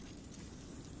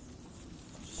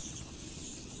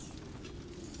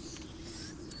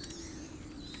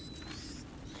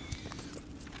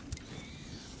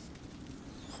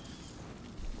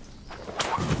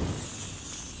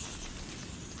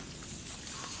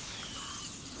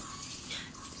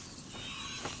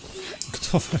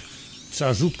 Gotowe.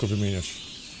 Trzeba żółtko wymieniać.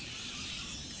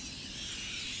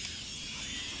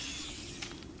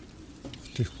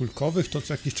 Tych kulkowych to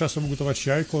co jakiś czas mógł gotować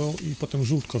jajko i potem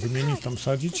żółtko wymienić, tam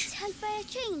sadzić. It's held by a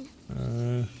chain.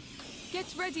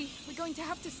 Get ready. We're going to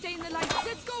have to stay in the light.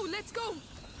 Let's go, let's go.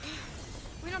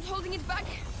 We're not holding it back.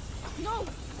 No,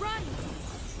 run.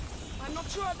 I'm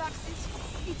not sure about this.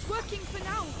 It's working for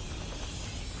now.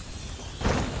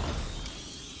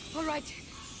 All right.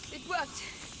 It worked.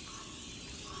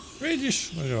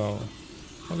 Widzisz, no działało.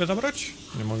 Mogę zabrać?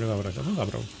 Nie mogę zabrać, a bym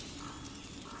zabrał.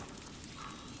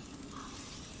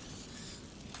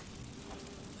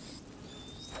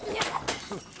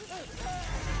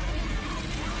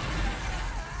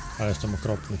 Ale jestem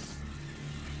okropny.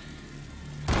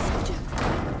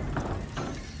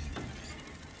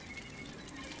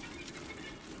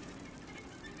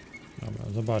 Dobra,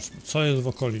 zobaczmy, co jest w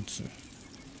okolicy.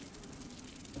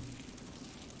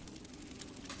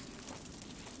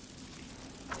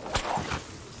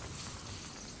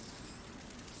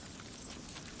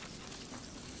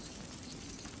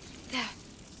 There,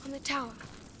 on the tower.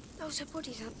 Those are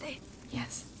bodies, aren't they?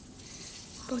 Yes.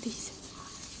 Bodies.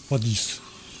 Podis.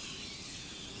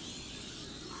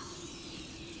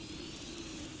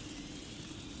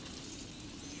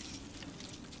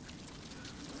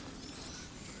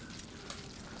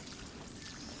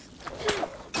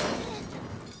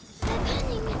 They're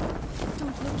panning.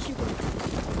 Don't look, Hugo.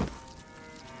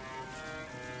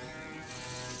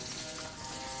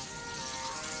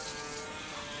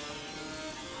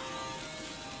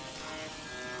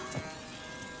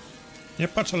 Nie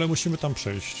patrz, ale musimy tam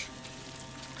przejść.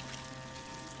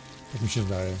 Tak mi się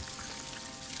zdaje.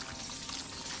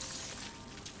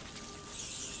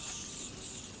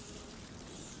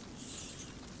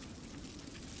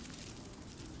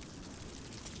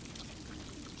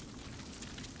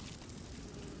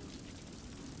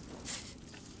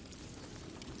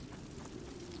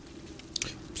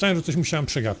 Myślałem, że coś musiałem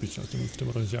przegapić na w tym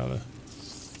rozdziale.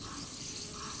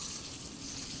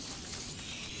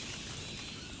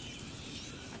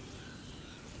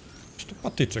 Czy to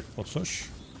patyczek po coś?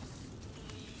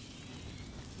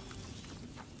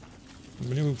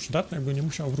 By nie był przydatny, jakby nie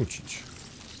musiał wrócić.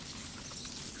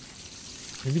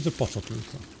 Nie widzę po co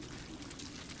tylko.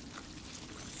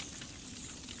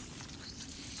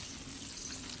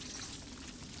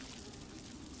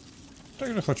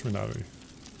 Także chodźmy dalej.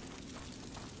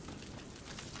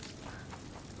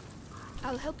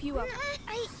 I'll help you up.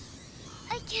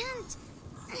 I can't.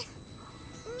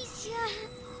 Monsieur,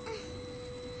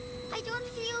 I don't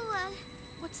feel well.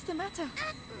 What's the matter?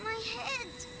 My head.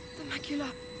 The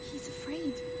macula. He's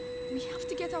afraid. We have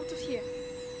to get out of here.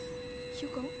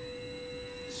 Hugo?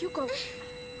 Hugo!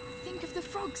 Think of the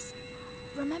frogs.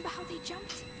 Remember how they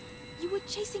jumped? You were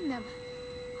chasing them.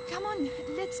 Come on,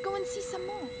 let's go and see some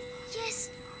more. Yes,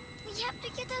 we have to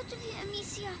get out of here,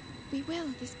 Amicia. We will.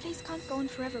 This place can't go on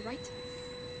forever, right?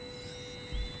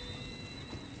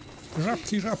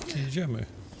 Żabki, żabki, idziemy.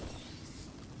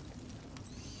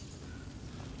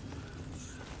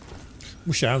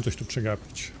 Musiałem coś tu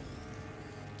przegapić.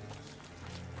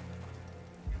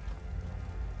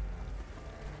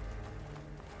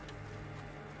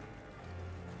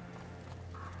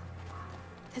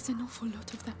 There's an awful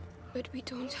lot of them. But we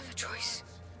don't have a choice.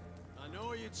 I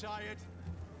know you're tired.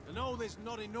 I know there's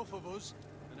not enough of us.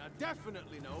 And I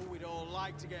definitely know we'd all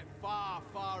like to get far,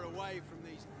 far away from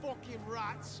these fucking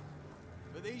rats.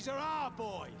 But these are our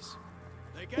boys.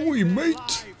 They gave Oi, their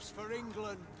mate. lives for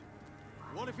England.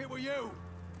 What if it were you?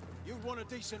 You'd want a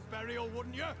decent burial,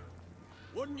 wouldn't you?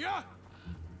 Wouldn't you?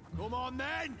 Come on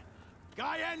then.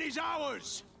 Guyenne is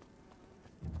ours.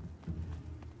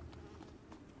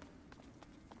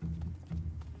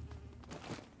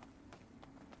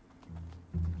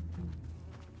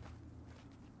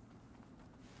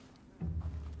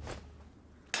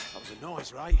 That was a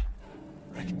noise, right?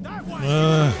 Reckon that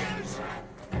way.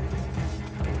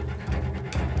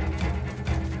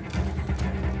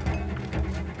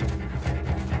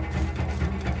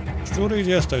 Szczury,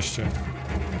 gdzie jesteście?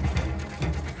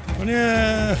 O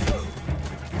nie!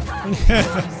 O nie!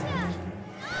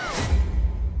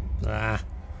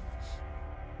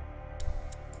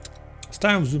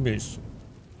 Stałem w złym miejscu.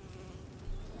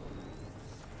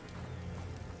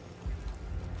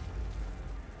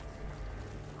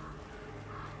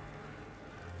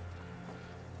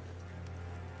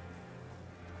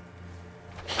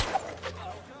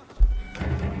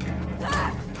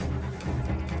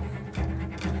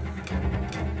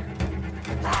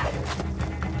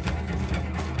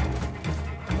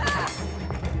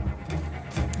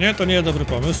 Nie, to nie jest dobry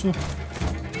pomysł.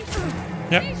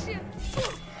 Nie.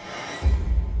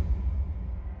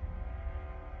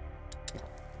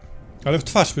 Ale w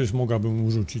twarz przecież mogłabym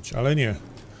mu rzucić, ale nie.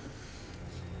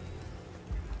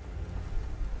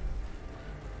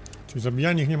 Czyli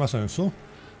zabijanie ich nie ma sensu.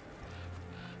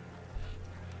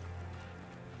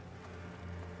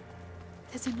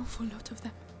 There's an awful lot of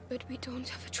them. But we don't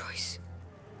have a choice.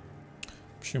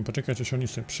 Musimy poczekać, aż oni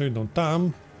sobie przyjdą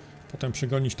tam. Potem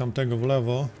przegonić tamtego w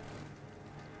lewo.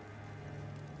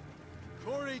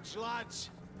 Courage, lads.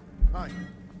 Hey,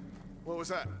 what was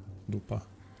that? Dupa.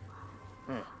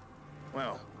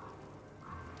 Well,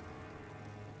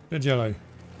 Wiedzielaj.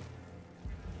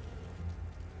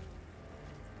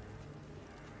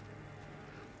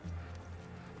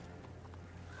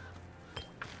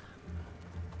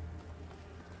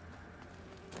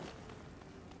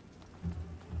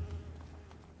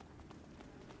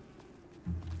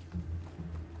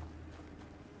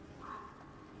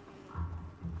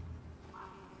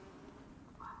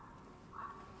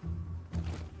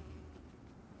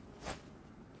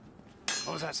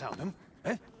 What was that sound, huh?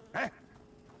 Eh? Eh?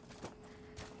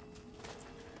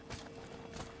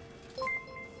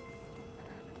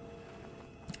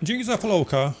 Dzięki za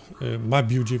followka.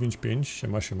 Mabiu95.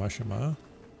 Siema, siema, siema.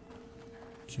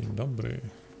 Dzień dobry.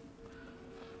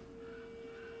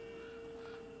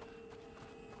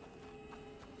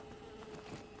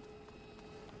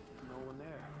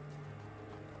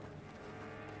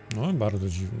 No, bardzo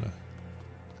dziwne.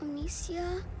 Amicia,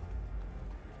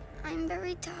 I'm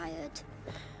very tired.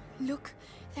 Look,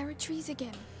 there are trees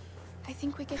again. I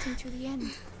think we're getting to the end.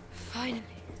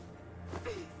 Finally.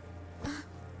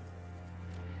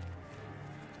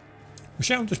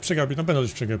 Musiałem coś przegapić, na pewno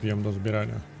coś przegapiłem do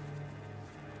zbierania.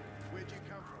 where'd you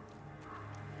come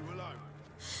from? You alone?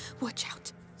 Watch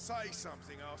out. Say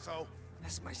something, arsehole.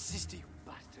 That's my sister, you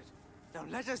bastard. Now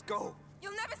let us go.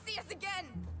 You'll never see us again!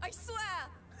 I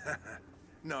swear!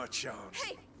 No chance.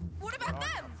 Hey, what about Where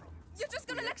I them? come from, You're just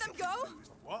gonna we let them accept go? rules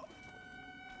of what?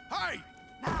 Hey!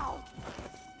 Now!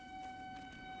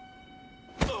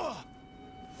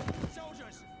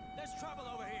 Soldiers, there's trouble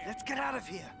over here. Let's get out of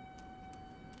here.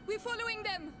 We're following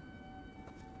them!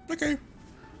 Okej.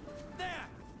 There!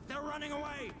 They're running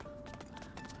away.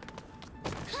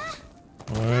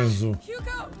 O Jezu.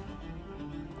 Hugo!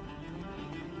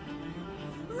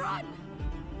 Run!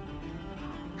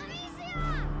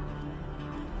 Amicia!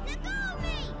 Let go of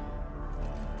me!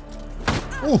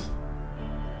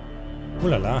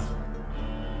 Ulala.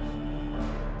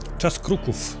 Czas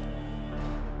kruków.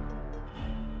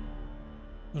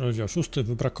 Rozdział 6.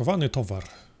 Wybrakowany towar.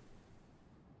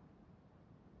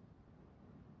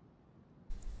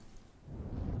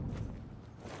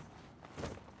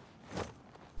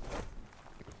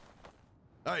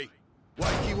 Hey,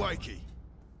 wakey wakey.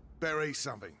 Better eat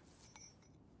something.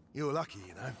 You're lucky,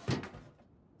 you know.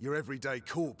 Your everyday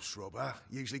corpse robber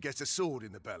usually gets a sword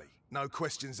in the belly, no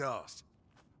questions asked.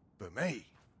 But me,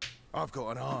 I've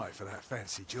got an eye for that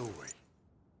fancy jewellery.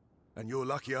 And you're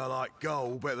lucky I like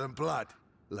gold better than blood.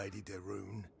 Lady de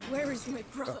Rune. Where is my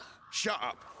brother? Shut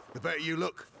up! The better you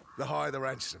look, the higher the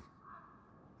ransom.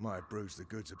 Might have bruised the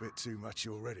goods a bit too much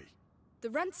already. The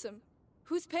ransom?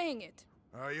 Who's paying it?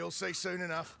 Oh, you'll see soon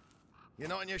enough. You're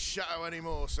not in your shadow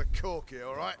anymore, so cork it,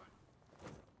 all right?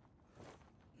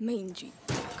 Mangy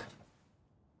dog.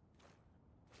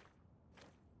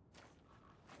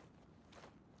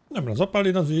 Dobra,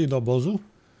 zapali nas jej do obozu.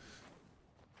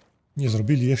 Nie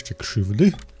zrobili jeszcze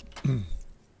krzywdy.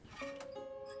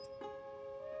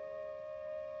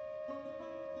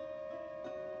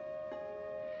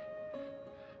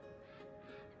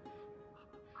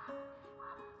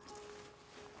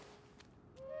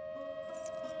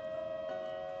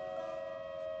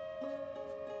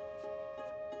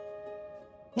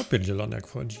 Opierdzielony jak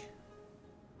wchodzi.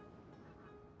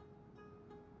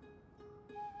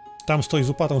 Tam stoi z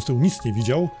łopatą z tyłu, nic nie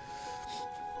widział.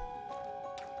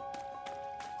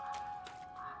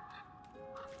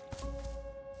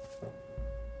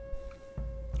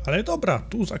 Ale dobra,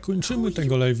 tu zakończymy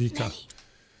tego lejwika.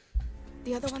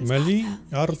 Meli,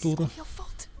 Artur.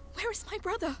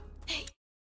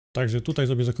 Także tutaj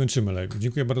sobie zakończymy live.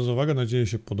 Dziękuję bardzo za uwagę, nadzieję,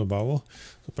 że się podobało.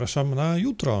 Zapraszam na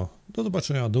jutro. Do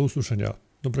zobaczenia, do usłyszenia.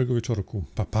 Dobrego wieczorku.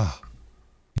 Pa, pa.